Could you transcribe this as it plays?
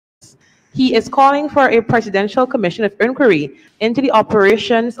He is calling for a presidential commission of inquiry into the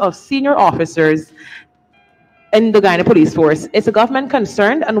operations of senior officers in the Guyana Police Force. Is the government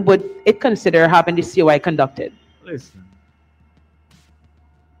concerned, and would it consider having the COI conducted? Listen,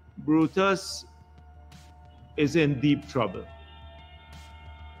 Brutus is in deep trouble.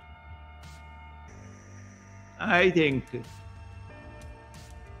 I think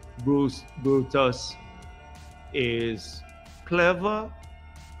Brutus is clever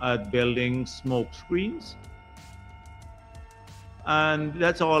at building smoke screens, and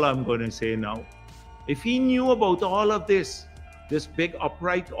that's all I'm going to say now. If he knew about all of this big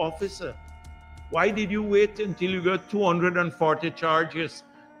upright officer, why did you wait until you got 240 charges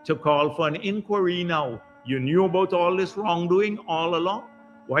to call for an inquiry now? You knew about all this wrongdoing all along.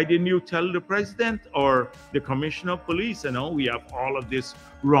 Why didn't you tell the president or the commissioner of police, we have all of this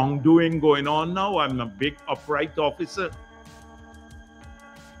wrongdoing going on now. I'm a big upright officer.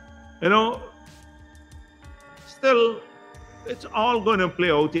 Still, it's all going to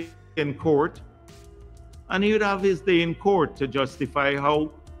play out in court. And he would have his day in court to justify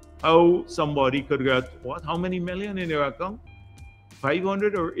how somebody could get, how many million in your account?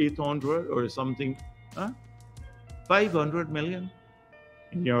 500 or 800 or something? 500 million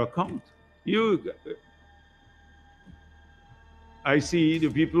in your account. I see the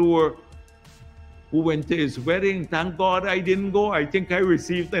people who went to his wedding. Thank God I didn't go. I think I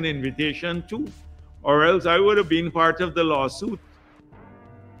received an invitation too, or else I would have been part of the lawsuit.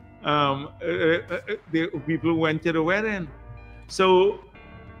 The people went to the wedding. So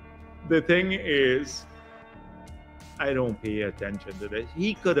the thing is, I don't pay attention to this.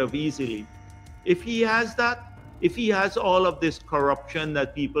 He could have easily, if he has all of this corruption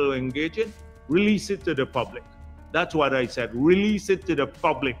that people engage in, release it to the public. That's what I said. Release it to the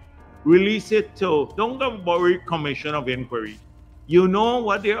public. Release it to, don't worry, commission of inquiry. You know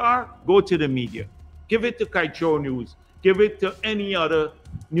what they are? Go to the media. Give it to Kaicho News. Give it to any other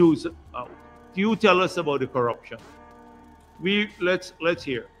news. You tell us about the corruption. Let's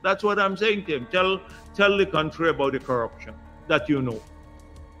hear. That's what I'm saying to him. Tell the country about the corruption that you know.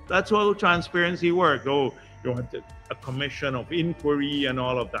 That's how transparency works. Oh, you want a commission of inquiry and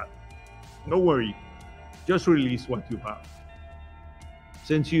all of that. Don't worry. Just release what you have,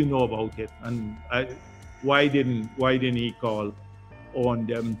 since you know about it. And why didn't he call on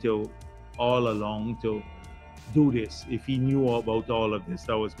them to all along to do this if he knew about all of this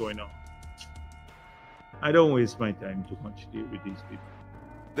that was going on? I don't waste my time too much with these people.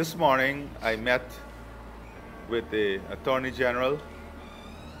 This morning I met with the Attorney General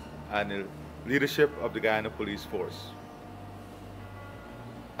and the leadership of the Guyana Police Force.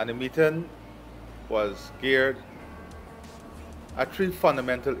 And the meeting was geared at three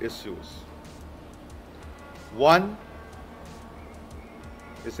fundamental issues. One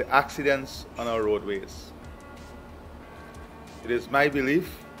is the accidents on our roadways. It is my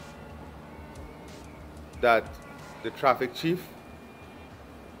belief that the traffic chief,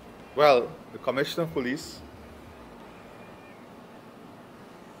 the Commissioner of Police,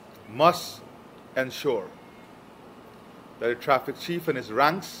 must ensure that the traffic chief and his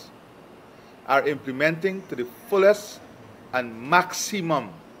ranks are implementing to the fullest and maximum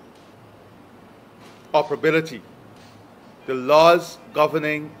operability the laws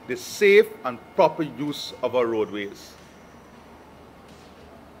governing the safe and proper use of our roadways.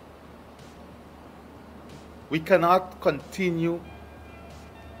 We cannot continue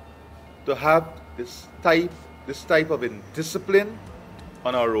to have this type of indiscipline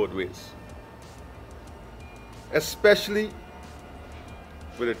on our roadways, especially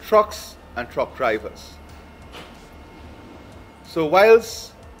with the trucks and truck drivers. So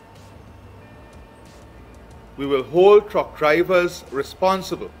whilst we will hold truck drivers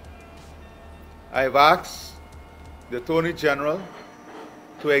responsible, I have asked the Attorney General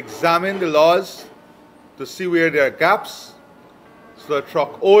to examine the laws to see where there are gaps, so that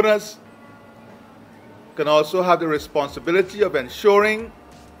truck owners can also have the responsibility of ensuring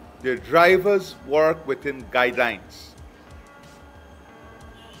their drivers work within guidelines.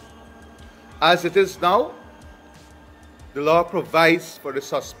 As it is now, the law provides for the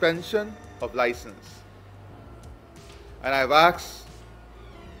suspension of license. And I've asked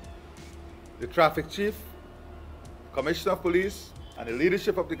the traffic chief, Commissioner of Police, and the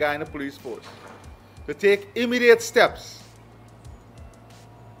leadership of the Guyana Police Force to take immediate steps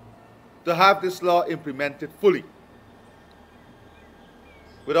to have this law implemented fully.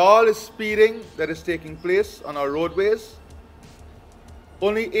 With all the speeding that is taking place on our roadways,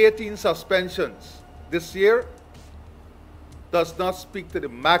 only 18 suspensions this year does not speak to the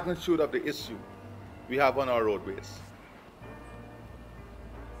magnitude of the issue we have on our roadways.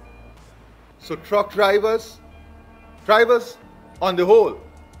 So truck drivers on the whole,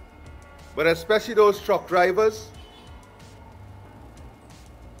 but especially those truck drivers,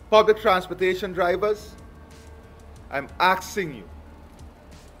 public transportation drivers, I'm asking you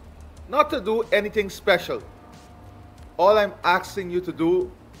not to do anything special. All I'm asking you to do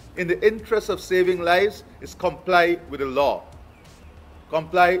in the interest of saving lives is comply with the law,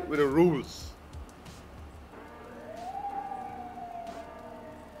 comply with the rules.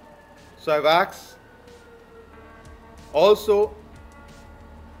 So I've asked also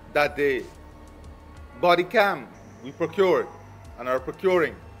that the body cam we procured and are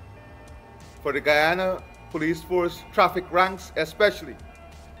procuring for the Guyana Police Force traffic ranks especially,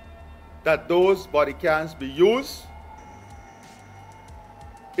 that those body cams be used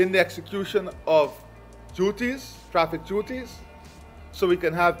in the execution of duties, traffic duties, so we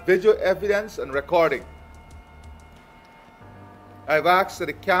can have video evidence and recording. I've asked that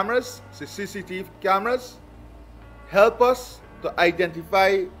the cameras, the CCTV cameras, help us to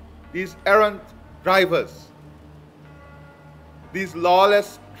identify these errant drivers, these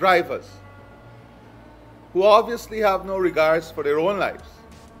lawless drivers, who obviously have no regards for their own lives,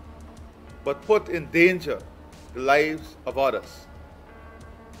 but put in danger the lives of others.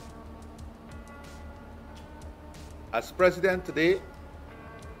 As president today,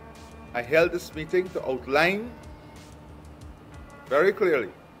 I held this meeting to outline very clearly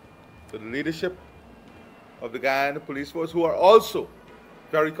to the leadership of the Guyana Police Force, who are also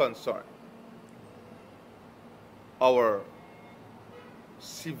very concerned, our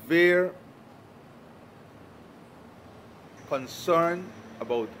severe concern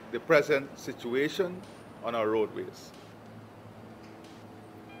about the present situation on our roadways.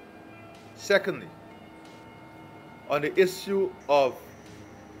 Secondly, on the issue of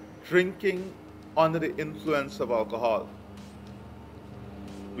drinking under the influence of alcohol,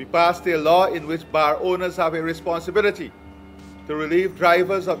 we passed a law in which bar owners have a responsibility to relieve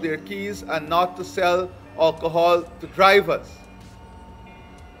drivers of their keys and not to sell alcohol to drivers.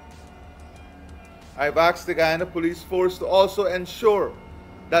 I've asked the Guyana Police Force to also ensure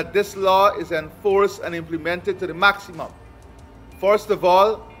that this law is enforced and implemented to the maximum. First of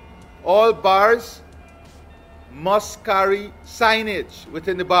all bars must carry signage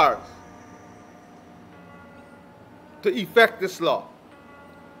within the bars to effect this law.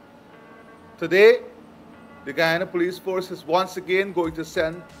 Today, the Guyana Police Force is once again going to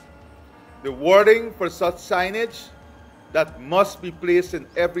send the wording for such signage that must be placed in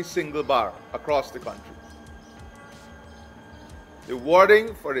every single bar across the country. The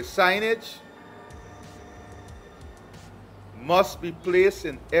wording for the signage must be placed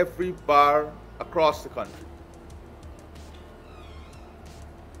in every bar across the country.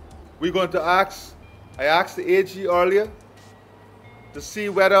 We're going to I asked the AG earlier to see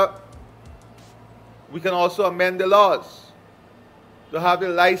whether we can also amend the laws to have the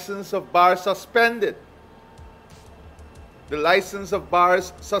license of bars suspended. The license of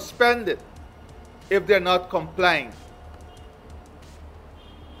bars suspended if they're not complying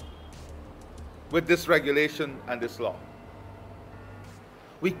with this regulation and this law.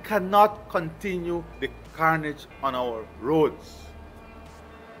 We cannot continue the carnage on our roads.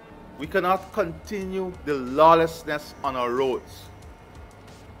 We cannot continue the lawlessness on our roads.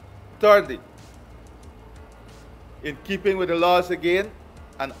 Thirdly, in keeping with the laws again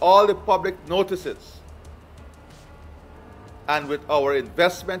and all the public notices, and with our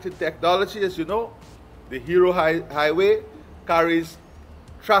investment in technology, as you know, the Hero Highway carries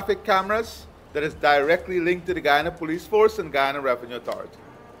traffic cameras that is directly linked to the Guyana Police Force and Guyana Revenue Authority.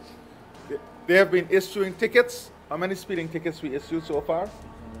 They have been issuing tickets. How many speeding tickets we issued so far?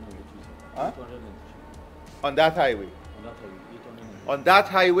 Huh? On that highway. On that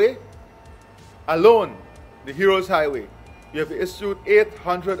highway alone, the Heroes Highway, we have issued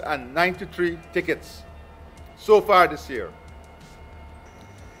 893 tickets so far this year.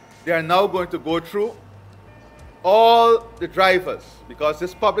 They are now going to go through all the drivers, because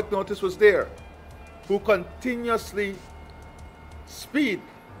this public notice was there, who continuously speed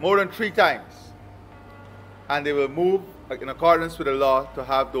more than 3 times. And they will move in accordance with the law to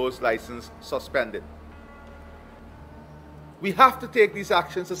have those licenses suspended. We have to take these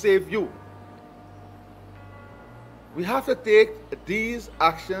actions to save you. We have to take these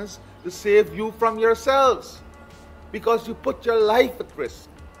actions to save you from yourselves, because you put your life at risk.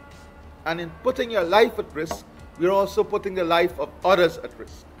 And in putting your life at risk, we're also putting the life of others at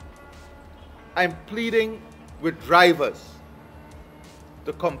risk. I'm pleading with drivers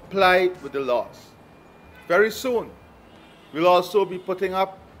to comply with the laws. Very soon, we'll also be putting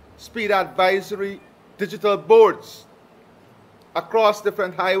up speed advisory digital boards across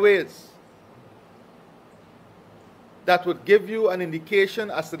different highways that would give you an indication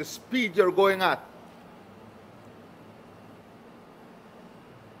as to the speed you're going at.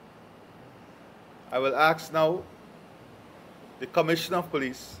 I will ask now the Commissioner of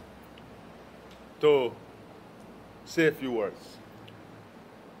Police to say a few words.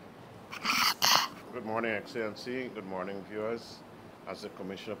 Good morning, Excellency. Good morning, viewers. As the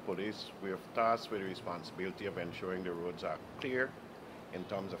Commissioner of Police, we are tasked with the responsibility of ensuring the roads are clear in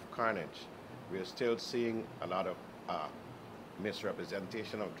terms of carnage. We are still seeing a lot of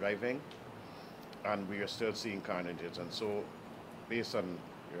misrepresentation of driving, and we are still seeing carnages. And so, based on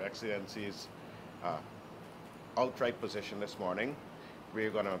Your Excellency's outright position this morning, we're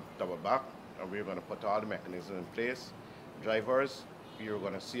going to double back and we're going to put all the mechanisms in place. Drivers, you're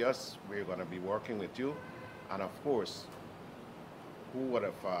going to see us, we're going to be working with you, and of course, who would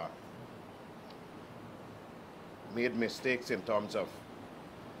have made mistakes in terms of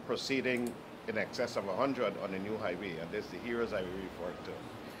proceeding in excess of 100 on a new highway, and this is the heroes I refer to.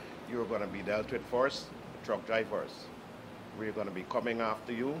 You're going to be dealt with first, truck drivers. We're going to be coming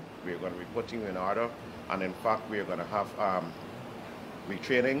after you, we're going to be putting you in order, and in fact, we're going to have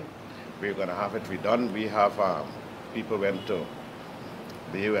retraining, we're going to have it redone. We have people went to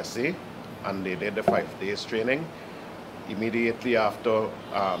the USA and they did the 5 days training. Immediately after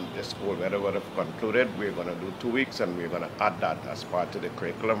this cold weather would have concluded, we're going to do 2 weeks, and we're going to add that as part of the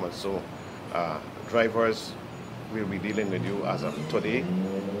curriculum. And so drivers will be dealing with you as of today,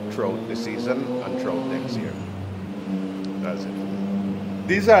 throughout the season, and throughout next year. That's it.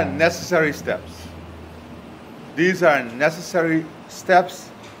 These are necessary steps. These are necessary steps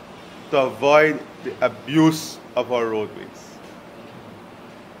to avoid the abuse of our roadways.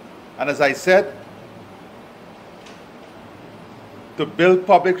 And as I said, to build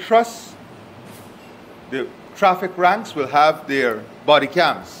public trust, the traffic ranks will have their body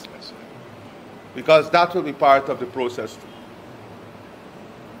cams, because that will be part of the process too.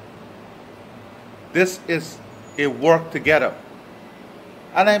 This is a work together.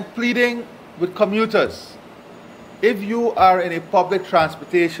 And I'm pleading with commuters, if you are in a public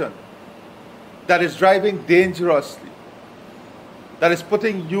transportation that is driving dangerously, that is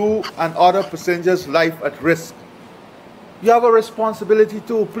putting you and other passengers' life at risk, you have a responsibility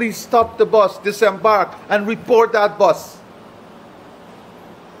too. Please stop the bus, disembark, and report that bus.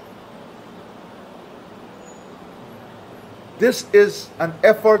 This is an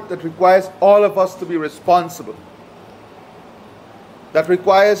effort that requires all of us to be responsible. That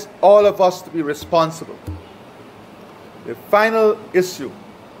requires all of us to be responsible. The final issue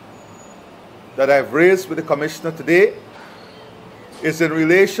that I've raised with the Commissioner today is in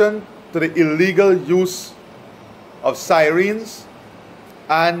relation to the illegal use of sirens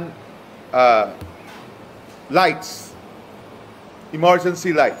and lights,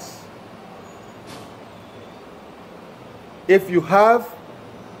 emergency lights. If you have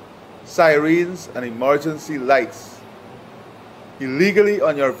sirens and emergency lights illegally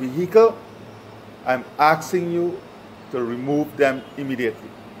on your vehicle, I'm asking you to remove them immediately.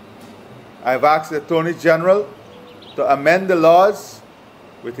 I've asked the Attorney General to amend the laws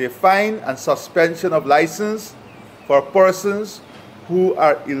with a fine and suspension of license for persons who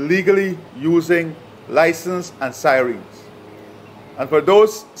are illegally using license and sirens. And for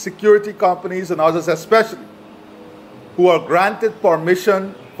those security companies and others especially who are granted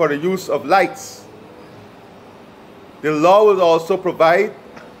permission for the use of lights, the law will also provide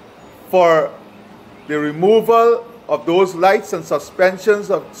for the removal of those lights and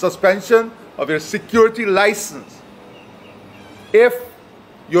suspension of your security license if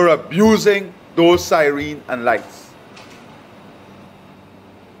you're abusing those siren and lights.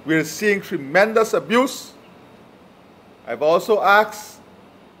 We're seeing tremendous abuse. I've also asked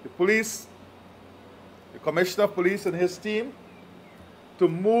the police, the Commissioner of Police and his team, to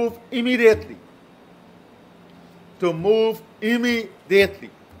move immediately. To move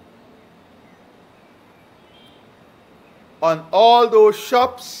immediately on all those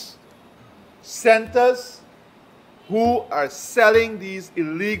shops, centers who are selling these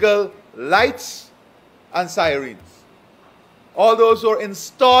illegal lights and sirens. All those who are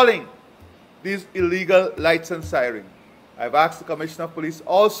installing these illegal lights and sirens. I've asked the Commissioner of Police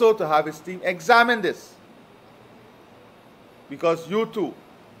also to have his team examine this, because you too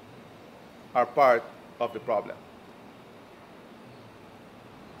are part of the problem.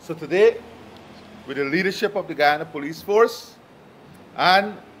 So today, with the leadership of the Guyana Police Force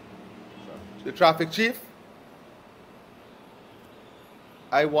and the traffic chief,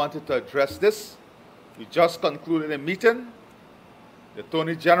 I wanted to address this. We just concluded a meeting. The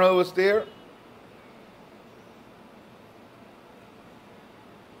Attorney General was there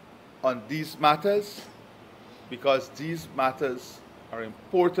on these matters, because these matters are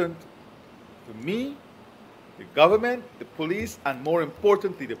important to me, the government, the police, and more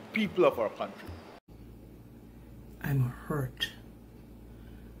importantly, the people of our country. I'm hurt.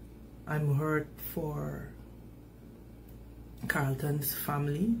 I'm hurt for Carlton's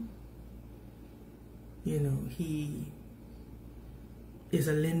family. You know, he is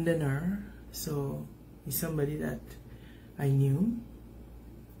a Lindoner, so he's somebody that I knew.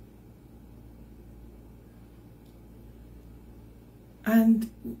 And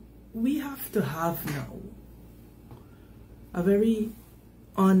we have to have now a very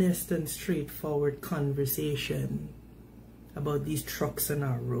honest and straightforward conversation about these trucks on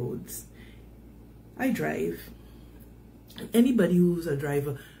our roads. I drive. Anybody who's a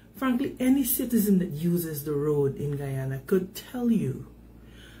driver, frankly, any citizen that uses the road in Guyana could tell you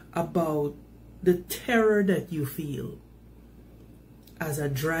about the terror that you feel as a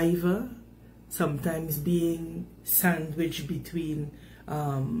driver, sometimes being sandwiched between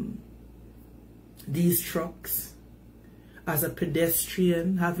these trucks, as a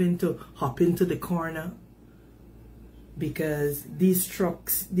pedestrian having to hop into the corner because these truck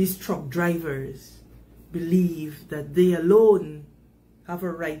drivers believe that they alone have a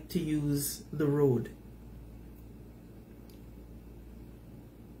right to use the road.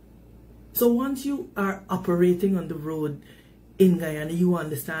 So once you are operating on the road in Guyana, you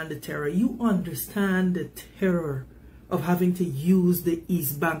understand the terror. You understand the terror of having to use the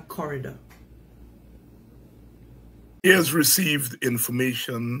East Bank corridor. He has received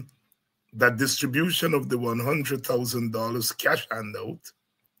information that distribution of the $100,000 cash handout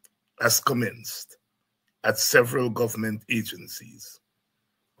has commenced at several government agencies.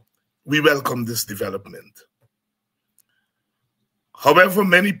 We welcome this development. However,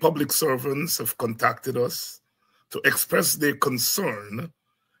 many public servants have contacted us to express their concern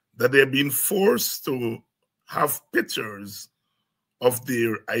that they have been forced to have pictures of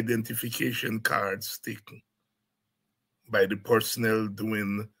their identification cards taken by the personnel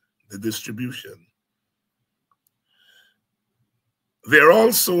doing the distribution. They're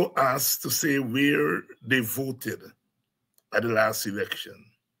also asked to say where they voted at the last election.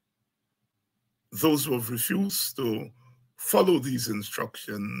 Those who have refused to follow these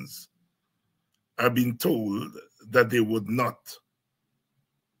instructions are being told that they would not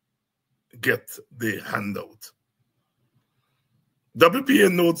get the handout.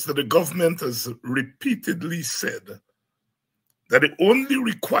 WPA notes that the government has repeatedly said that the only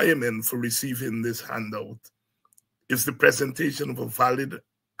requirement for receiving this handout is the presentation of a valid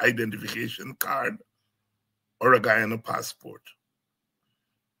identification card or a Guyana passport.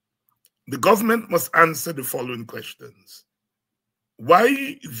 The government must answer the following questions.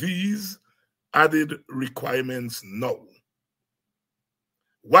 Why these added requirements now?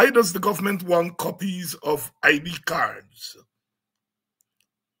 Why does the government want copies of ID cards?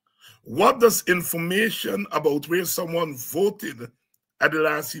 What does information about where someone voted at the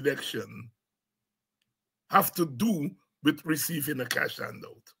last election have to do with receiving a cash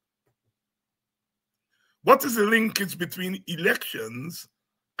handout? What is the linkage between elections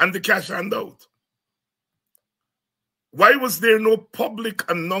and the cash handout? Why was there no public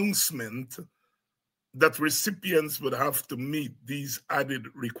announcement that recipients would have to meet these added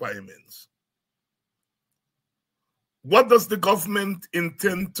requirements? What does the government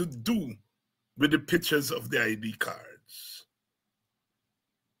intend to do with the pictures of the ID cards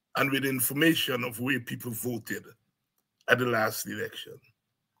and with information of where people voted at the last election?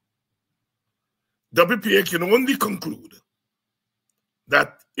 WPA can only conclude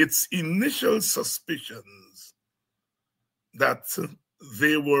that its initial suspicions that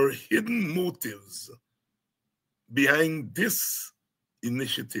there were hidden motives behind this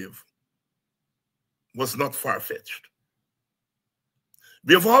initiative was not far-fetched.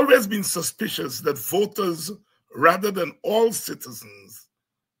 We have always been suspicious that voters, rather than all citizens,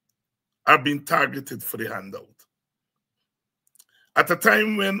 are being targeted for the handout. At a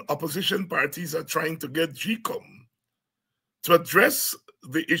time when opposition parties are trying to get GCOM to address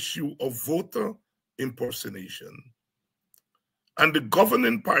the issue of voter impersonation, and the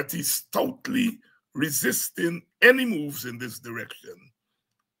governing party stoutly resisting any moves in this direction,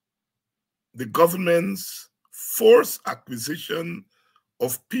 the government's forced acquisition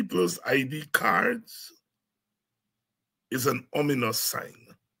of people's ID cards is an ominous sign.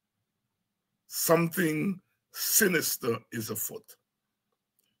 Something sinister is afoot.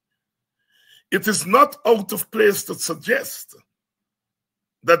 It is not out of place to suggest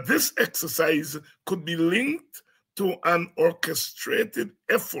that this exercise could be linked to an orchestrated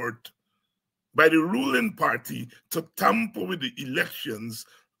effort by the ruling party to tamper with the elections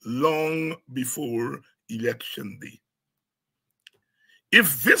long before election day.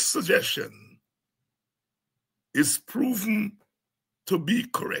 If this suggestion is proven to be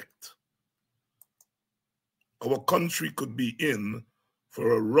correct, our country could be in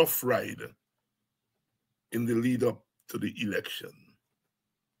for a rough ride in the lead up to the election.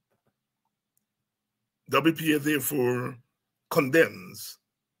 WPA therefore condemns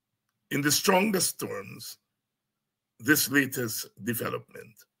in the strongest terms this latest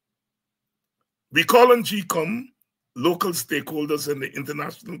development. We call on GCOM, local stakeholders, and the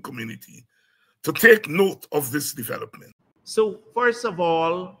international community to take note of this development. So first of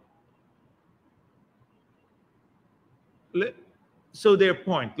all, so their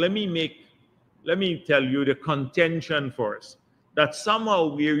point, let me tell you the contention first, that somehow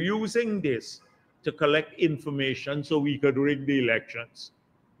we're using this to collect information so we could rig the elections.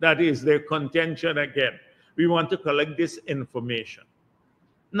 That is their contention again. We want to collect this information.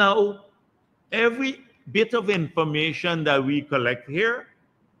 Now, every bit of information that we collect here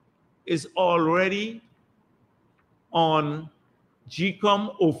is already on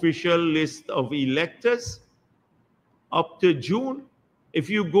GCOM official list of electors up to June. If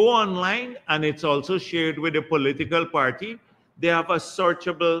you go online, and it's also shared with a political party, they have a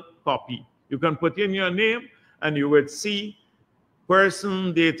searchable copy. You can put in your name and you would see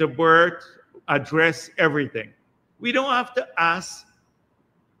person, date of birth, address, everything. We don't have to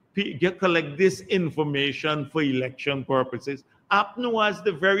collect this information for election purposes. APNU has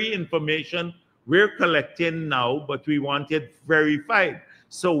the very information we're collecting now, but we want it verified.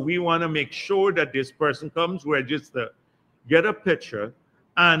 So we want to make sure that this person comes, register, get a picture,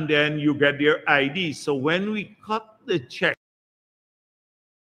 and then you get their ID. So when we cut the check,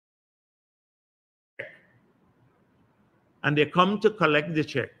 and they come to collect the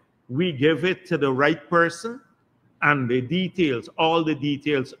check, we give it to the right person, and the details, all the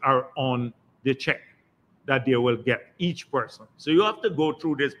details are on the check that they will get, each person. So you have to go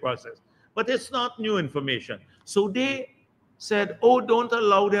through this process. But it's not new information. So they said, oh, don't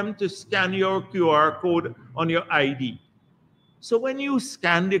allow them to scan your QR code on your ID. So when you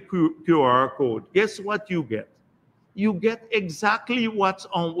scan the QR code, guess what you get? You get exactly what's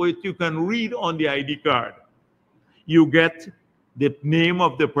on what you can read on the ID card. You get the name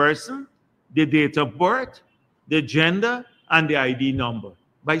of the person, the date of birth, the gender, and the ID number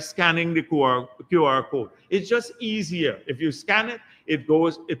by scanning the QR code. It's just easier. If you scan it, it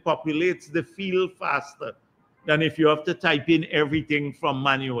populates the field faster than if you have to type in everything from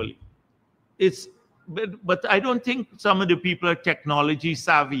manually. But I don't think some of the people are technology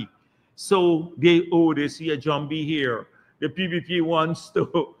savvy. So they see a zombie here. The PPP wants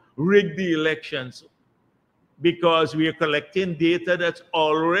to rig the elections because we are collecting data that's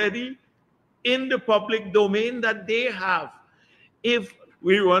already in the public domain that they have. If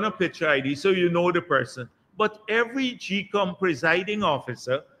we run a picture ID, so you know the person, but every GCOM presiding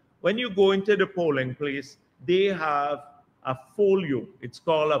officer, when you go into the polling place, they have a folio. It's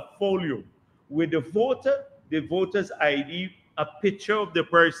called a folio with the voter's ID, a picture of the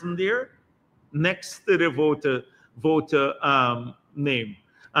person there next to the voter name.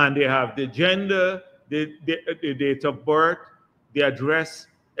 And they have the gender, the date of birth, the address,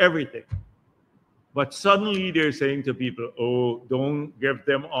 everything. But suddenly they're saying to people, oh, don't give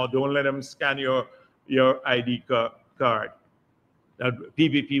them or don't let them scan your ID card. That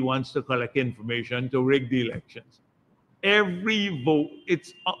PPP wants to collect information to rig the elections. Every vote,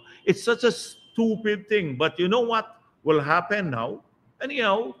 it's such a stupid thing. But you know what will happen now? And you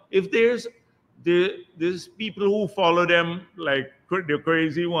know, if there's people who follow them like the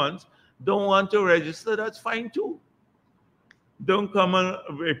crazy ones, don't want to register, that's fine too. Don't come on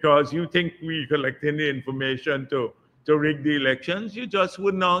because you think we collecting the information to rig the elections. You just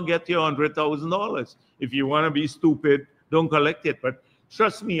would not get your $100,000. If you want to be stupid, don't collect it. But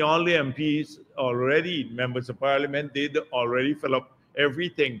trust me, all the MPs already, members of parliament, did already fill up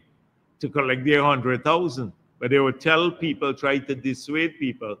everything to collect their 100,000. But they would tell people, try to dissuade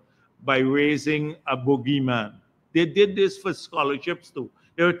people by raising a boogeyman. They did this for scholarships too.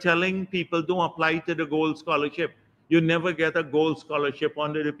 They were telling people, don't apply to the gold scholarship. You never get a gold scholarship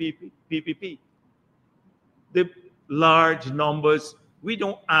under the PPP. The large numbers, we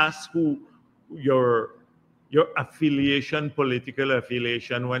don't ask who your affiliation, political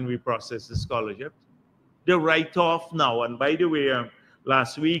affiliation, when we process the scholarship. The write-off now, and by the way,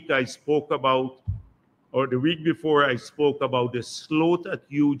 last week I spoke about, or the week before I spoke about the sloat at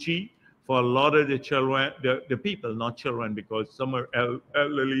UG for a lot of the children, the people, not children because some are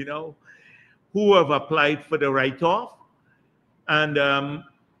elderly now, who have applied for the write-off, and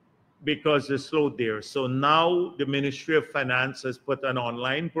because the slow there. So now the Ministry of Finance has put an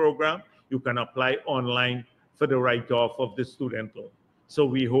online program. you can apply online for the write-off of the student loan. So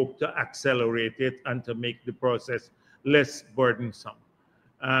we hope to accelerate it and to make the process less burdensome.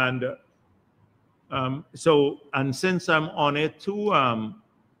 And since I'm on it too, I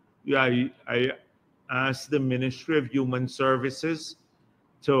asked the Ministry of Human Services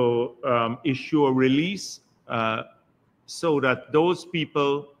to issue a release so that those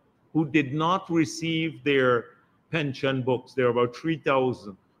people who did not receive their pension books, there are about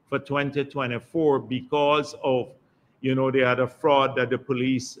 3,000 for 2024 because of, they had a fraud that the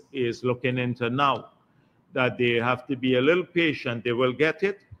police is looking into now, that they have to be a little patient, they will get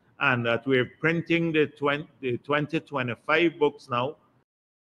it, and that we're printing the 2025 books now.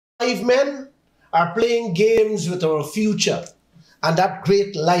 5 men are playing games with our future and that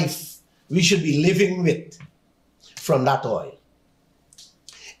great life we should be living with from that oil.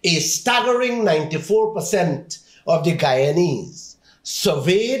 A staggering 94% of the Guyanese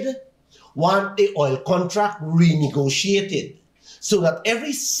surveyed want the oil contract renegotiated so that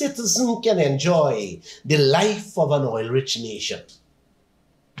every citizen can enjoy the life of an oil-rich nation.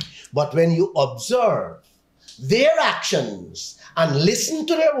 But when you observe their actions and listen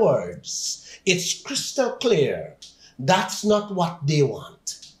to their words, it's crystal clear that's not what they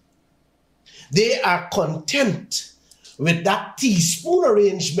want. They are content with that teaspoon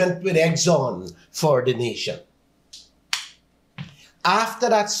arrangement with Exxon for the nation. After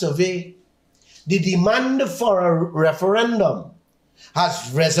that survey, the demand for a referendum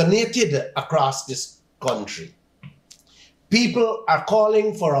has resonated across this country. People are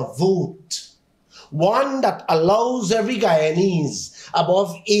calling for a vote, one that allows every Guyanese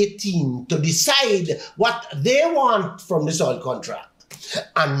above 18 to decide what they want from this oil contract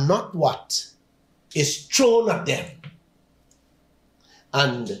and not what is thrown at them.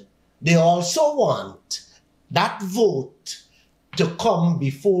 And they also want that vote to come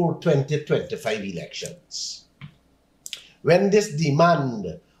before 2025 elections. When this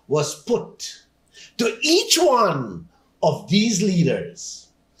demand was put to each one of these leaders,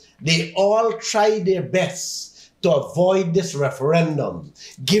 they all tried their best to avoid this referendum,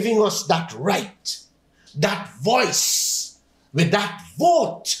 giving us that right, that voice, with that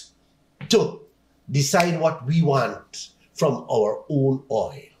vote to decide what we want from our own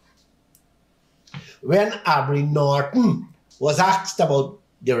oil. When Aubrey Norton was asked about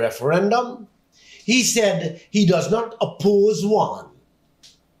the referendum, he said he does not oppose one,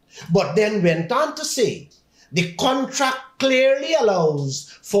 but then went on to say the contract clearly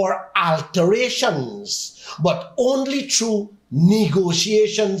allows for alterations, but only through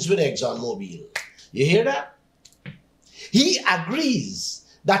negotiations with ExxonMobil. You hear that? He agrees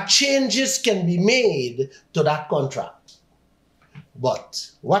that changes can be made to that contract. But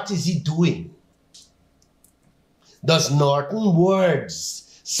what is he doing? Does Norton's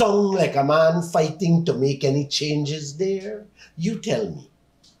words sound like a man fighting to make any changes there? You tell me.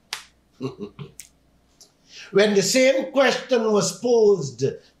 When the same question was posed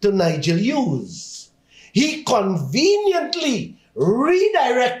to Nigel Hughes, he conveniently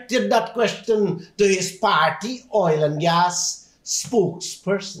redirected that question to his party oil and gas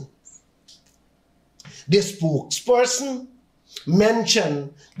spokesperson. The spokesperson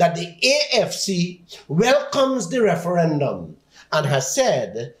mentioned that the AFC welcomes the referendum and has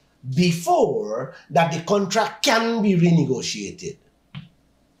said before that the contract can be renegotiated.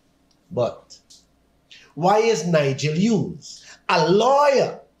 But why is Nigel Hughes, a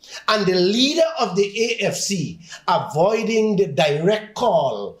lawyer and the leader of the AFC, avoiding the direct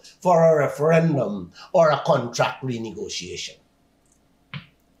call for a referendum or a contract renegotiation?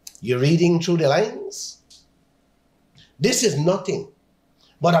 You're reading through the lines? This is nothing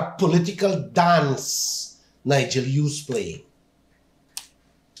but a political dance Nigel Hughes playing.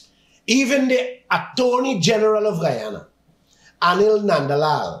 Even the Attorney General of Guyana, Anil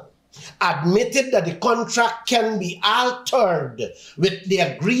Nandalal, admitted that the contract can be altered with the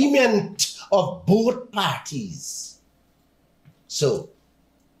agreement of both parties. So,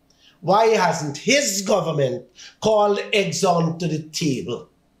 why hasn't his government called Exxon to the table?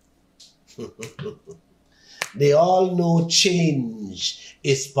 They all know change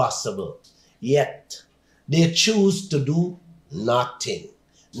is possible, yet they choose to do nothing,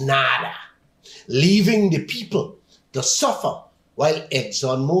 nada, leaving the people to suffer while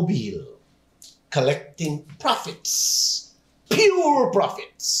ExxonMobil collecting profits, pure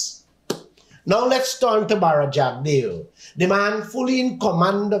profits. Now let's turn to Barra Jagdeo, the man fully in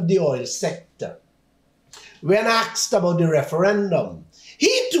command of the oil sector. When asked about the referendum,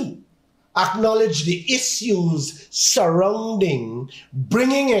 he too acknowledged the issues surrounding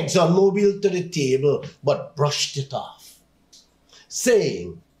bringing ExxonMobil to the table, but brushed it off,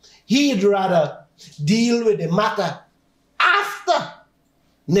 saying he'd rather deal with the matter after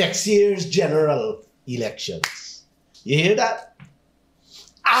next year's general elections. You hear that?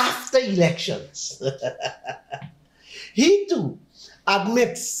 After elections. He too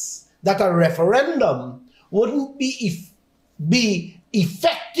admits that a referendum wouldn't be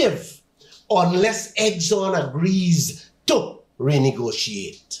effective unless Exxon agrees to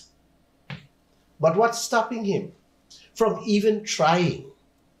renegotiate. But what's stopping him from even trying?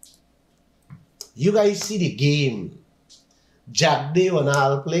 You guys see the game Jack Day and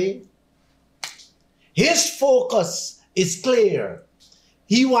I'll play? His focus is clear.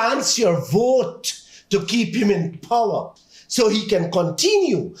 He wants your vote to keep him in power so he can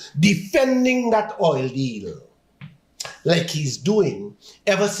continue defending that oil deal like he's doing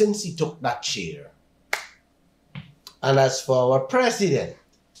ever since he took that chair. And as for our president,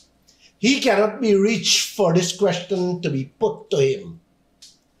 he cannot be reached for this question to be put to him.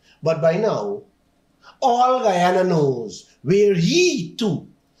 But by now, all Guyana knows where he too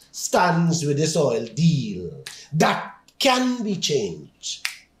stands with this oil deal that can be changed.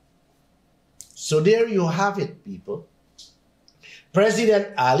 So there you have it, people.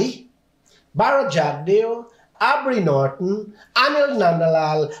 President Ali, Barra Jagdeo, Abri Norton, Anil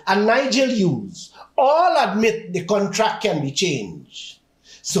Nandalal, and Nigel Hughes all admit the contract can be changed.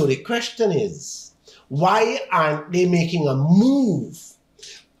 So the question is, why aren't they making a move,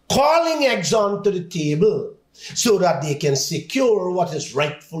 calling Exxon to the table so that they can secure what is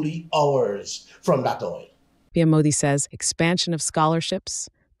rightfully ours from that oil? PM Modi says expansion of scholarships,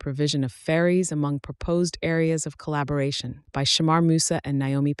 provision of ferries among proposed areas of collaboration by Shamar Musa and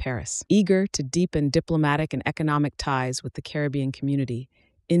Naomi Paris. Eager to deepen diplomatic and economic ties with the Caribbean community,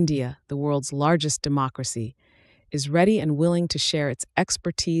 India, the world's largest democracy, is ready and willing to share its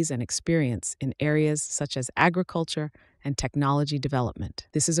expertise and experience in areas such as agriculture and technology development.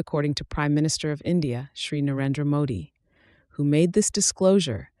 This is according to Prime Minister of India, Shri Narendra Modi, who made this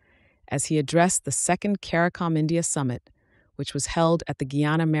disclosure as he addressed the second CARICOM India Summit, which was held at the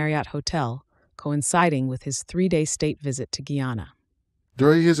Guyana Marriott Hotel, coinciding with his 3-day state visit to Guyana.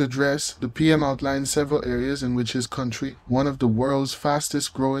 During his address, the PM outlined several areas in which his country, one of the world's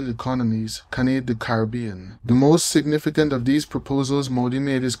fastest-growing economies, can aid the Caribbean. The most significant of these proposals Modi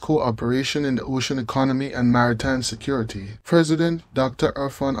made is cooperation in the ocean economy and maritime security. President Dr.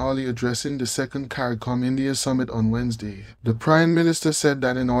 Irfan Ali addressing the second CARICOM India Summit on Wednesday. The Prime Minister said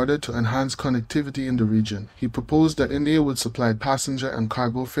that in order to enhance connectivity in the region, he proposed that India would supply passenger and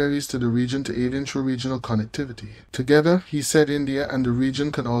cargo ferries to the region to aid intra-regional connectivity. Together, he said India and the region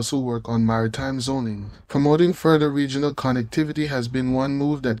can also work on maritime zoning. Promoting further regional connectivity has been one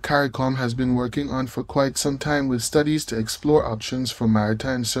move that CARICOM has been working on for quite some time, with studies to explore options for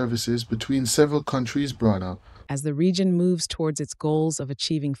maritime services between several countries brought up. As the region moves towards its goals of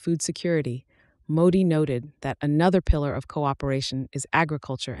achieving food security, Modi noted that another pillar of cooperation is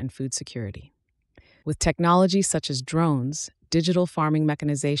agriculture and food security. With technology such as drones, digital farming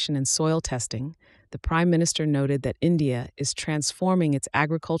mechanization, and soil testing, the Prime Minister noted that India is transforming its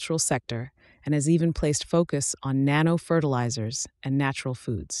agricultural sector and has even placed focus on nano-fertilizers and natural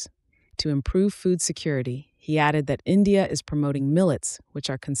foods. To improve food security, he added that India is promoting millets, which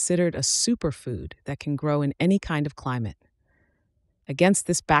are considered a superfood that can grow in any kind of climate. Against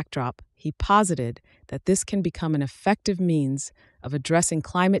this backdrop, he posited that this can become an effective means of addressing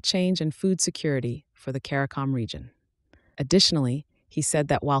climate change and food security for the CARICOM region. Additionally, he said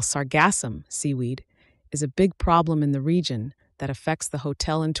that while sargassum, seaweed, is a big problem in the region that affects the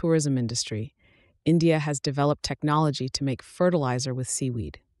hotel and tourism industry, India has developed technology to make fertilizer with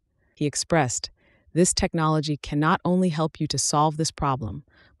seaweed. He expressed, this technology can not only help you to solve this problem,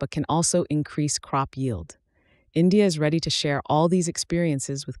 but can also increase crop yield. India is ready to share all these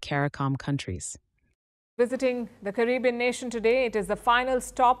experiences with CARICOM countries. Visiting the Caribbean nation today, it is the final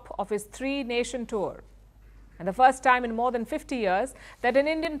stop of his 3-nation tour. And the first time in more than 50 years that an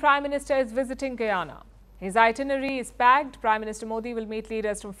Indian Prime Minister is visiting Guyana. His itinerary is packed. Prime Minister Modi will meet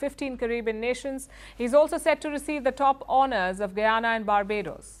leaders from 15 Caribbean nations. He's also set to receive the top honors of Guyana and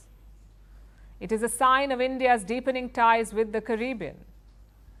Barbados. It is a sign of India's deepening ties with the Caribbean.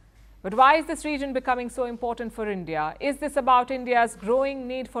 But why is this region becoming so important for India? Is this about India's growing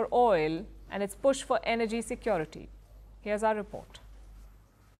need for oil and its push for energy security? Here's our report.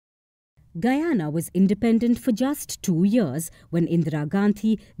 Guyana was independent for just 2 years when Indira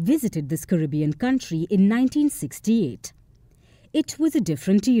Gandhi visited this Caribbean country in 1968. It was a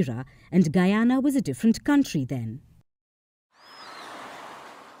different era, and Guyana was a different country then.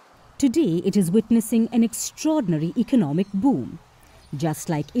 Today, it is witnessing an extraordinary economic boom. Just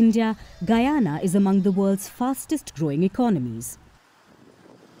like India, Guyana is among the world's fastest-growing economies.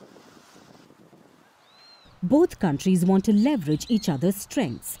 Both countries want to leverage each other's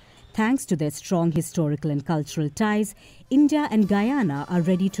strengths. Thanks to their strong historical and cultural ties, India and Guyana are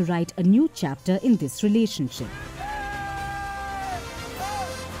ready to write a new chapter in this relationship.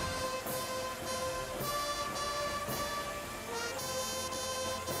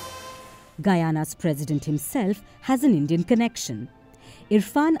 Guyana's president himself has an Indian connection.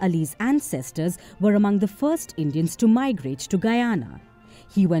 Irfan Ali's ancestors were among the first Indians to migrate to Guyana.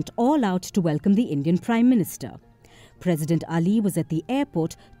 He went all out to welcome the Indian Prime Minister. President Ali was at the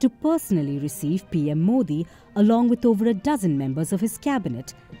airport to personally receive PM Modi along with over a dozen members of his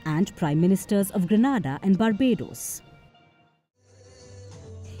cabinet and Prime Ministers of Grenada and Barbados.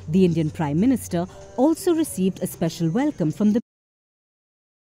 The Indian Prime Minister also received a special welcome from the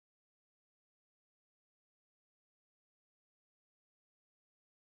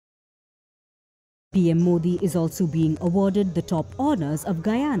PM Modi is also being awarded the top honours of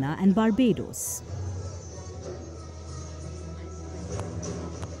Guyana and Barbados.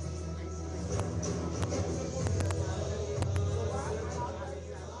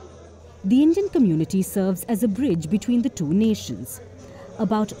 The Indian community serves as a bridge between the two nations.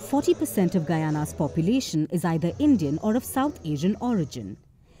 About 40% of Guyana's population is either Indian or of South Asian origin.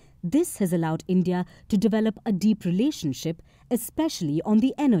 This has allowed India to develop a deep relationship, especially on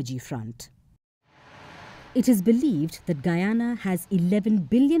the energy front. It is believed that Guyana has 11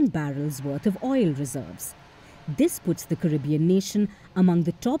 billion barrels worth of oil reserves. This puts the Caribbean nation among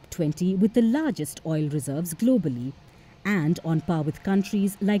the top 20 with the largest oil reserves globally, and on par with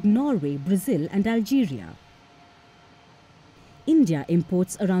countries like Norway, Brazil and Algeria. India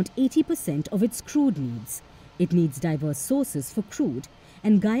imports around 80% of its crude needs. It needs diverse sources for crude,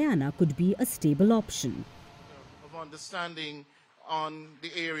 and Guyana could be a stable option. Of understanding on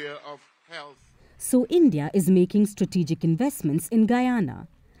the area of health. So India is making strategic investments in Guyana.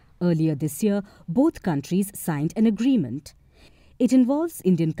 Earlier this year, both countries signed an agreement. It involves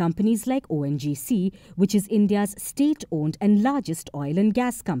Indian companies like ONGC, which is India's state-owned and largest oil and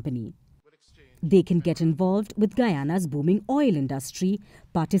gas company. They can get involved with Guyana's booming oil industry,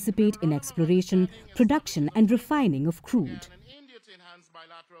 participate in exploration, production and refining of crude. India to enhance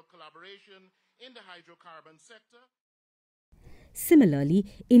bilateral collaboration in the hydrocarbon sector. Similarly,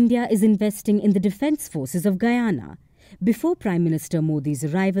 India is investing in the defence forces of Guyana. Before Prime Minister Modi's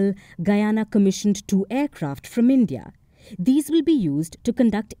arrival, Guyana commissioned 2 aircraft from India. These will be used to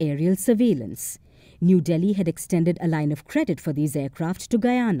conduct aerial surveillance. New Delhi had extended a line of credit for these aircraft to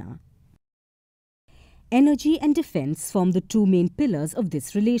Guyana. Energy and defence form the 2 main pillars of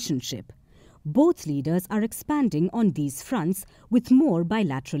this relationship. Both leaders are expanding on these fronts with more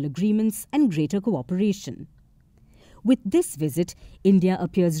bilateral agreements and greater cooperation. With this visit, India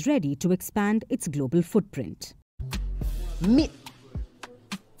appears ready to expand its global footprint. I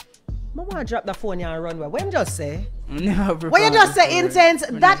want to drop the phone here and run. What you just say? No, what you just say, intense?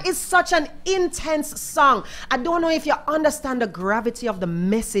 That is such an intense song. I don't know if you understand the gravity of the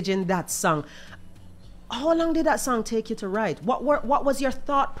message in that song. How long did that song take you to write? What was your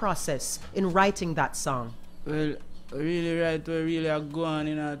thought process in writing that song? Well, really write what really are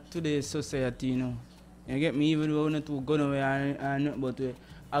going on in today's society, you know. You get me, even though we're not going away and not, but we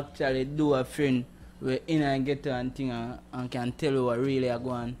actually do a friend where in and get to and thing and can tell you what really are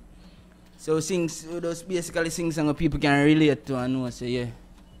going on. So those basically things that people can relate to and know, so yeah.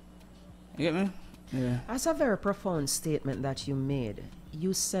 You get me? Yeah. That's a very profound statement that you made.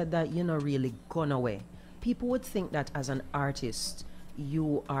 You said that you're not really gone away. People would think that as an artist,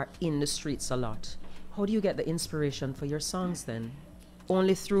 you are in the streets a lot. How do you get the inspiration for your songs then?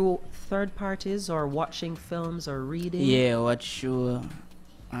 Only through third parties or watching films or reading? Yeah, watch show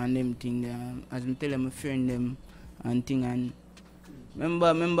and them thing. As I tell my friend them and thing. And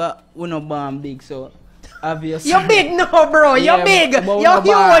remember, we're not born big, so obviously. You're big now, bro. Yeah, you're big. You're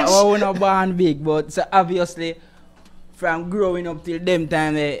huge. We're not born big, but so obviously, from growing up till them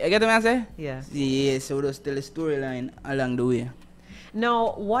time, you get what I say? Yeah. Yeah, so just tell a storyline along the way.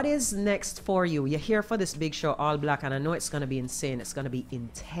 Now, what is next for you? You're here for this big show, All Black, and I know it's going to be insane. It's going to be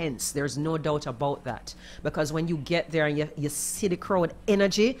intense. There's no doubt about that. Because when you get there and you see the crowd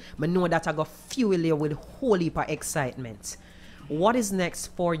energy, I know that I got fuel you with a whole heap of excitement. What is next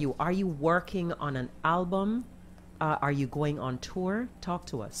for you? Are you working on an album? Are you going on tour? Talk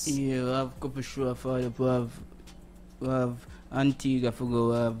to us. Yeah, we have a couple shows for you. We have Antigua for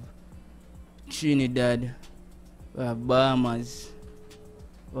go, we have Trinidad, we have Bahamas.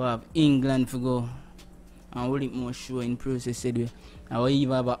 We have England for go, and we'll more show in process. And we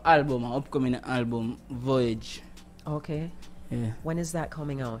even have an album, an upcoming album, Voyage. Okay. Yeah. When is that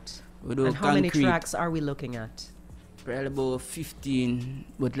coming out? And how many tracks are we looking at? Probably about 15,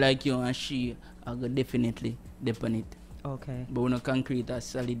 but like you and she, I go definitely depend it. Okay. But when a concrete or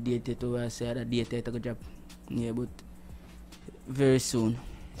solid date to I say that date to go drop. Yeah, but very soon.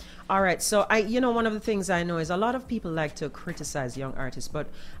 All right, so one of the things I know is a lot of people like to criticize young artists, but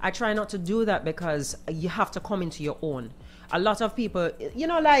I try not to do that because you have to come into your own. A lot of people,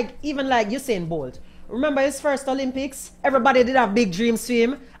 even like Usain Bolt. Remember his first Olympics? Everybody did have big dreams for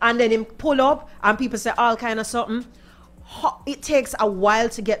him, and then him pull up, and people say all kind of something. It takes a while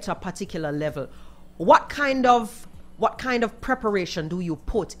to get to a particular level. What kind of preparation do you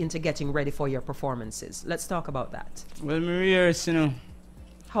put into getting ready for your performances? Let's talk about that. Well, me rehearse,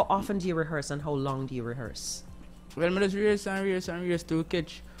 How often do you rehearse and how long do you rehearse? Well, me just rehearse to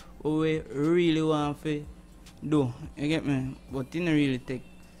catch what we really want to do. You get me? But it didn't really take.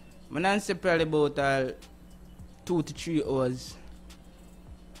 I say probably about 2 to 3 hours.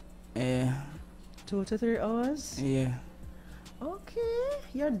 2 to 3 hours? Yeah. Okay,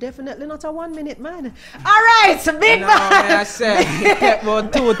 you're definitely not a 1 minute man. All right, big man. I said it take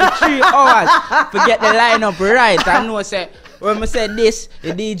about 2 to 3 hours to get the lineup right. I know say when I say this,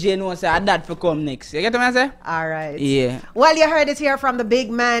 the DJ knows say that for come next. You get what I say? All right. Yeah. Well, you heard it here from the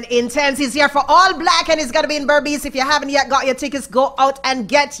big man. Intense. He's here for all black and he's gonna be in Berbice. If you haven't yet got your tickets, go out and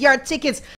get your tickets.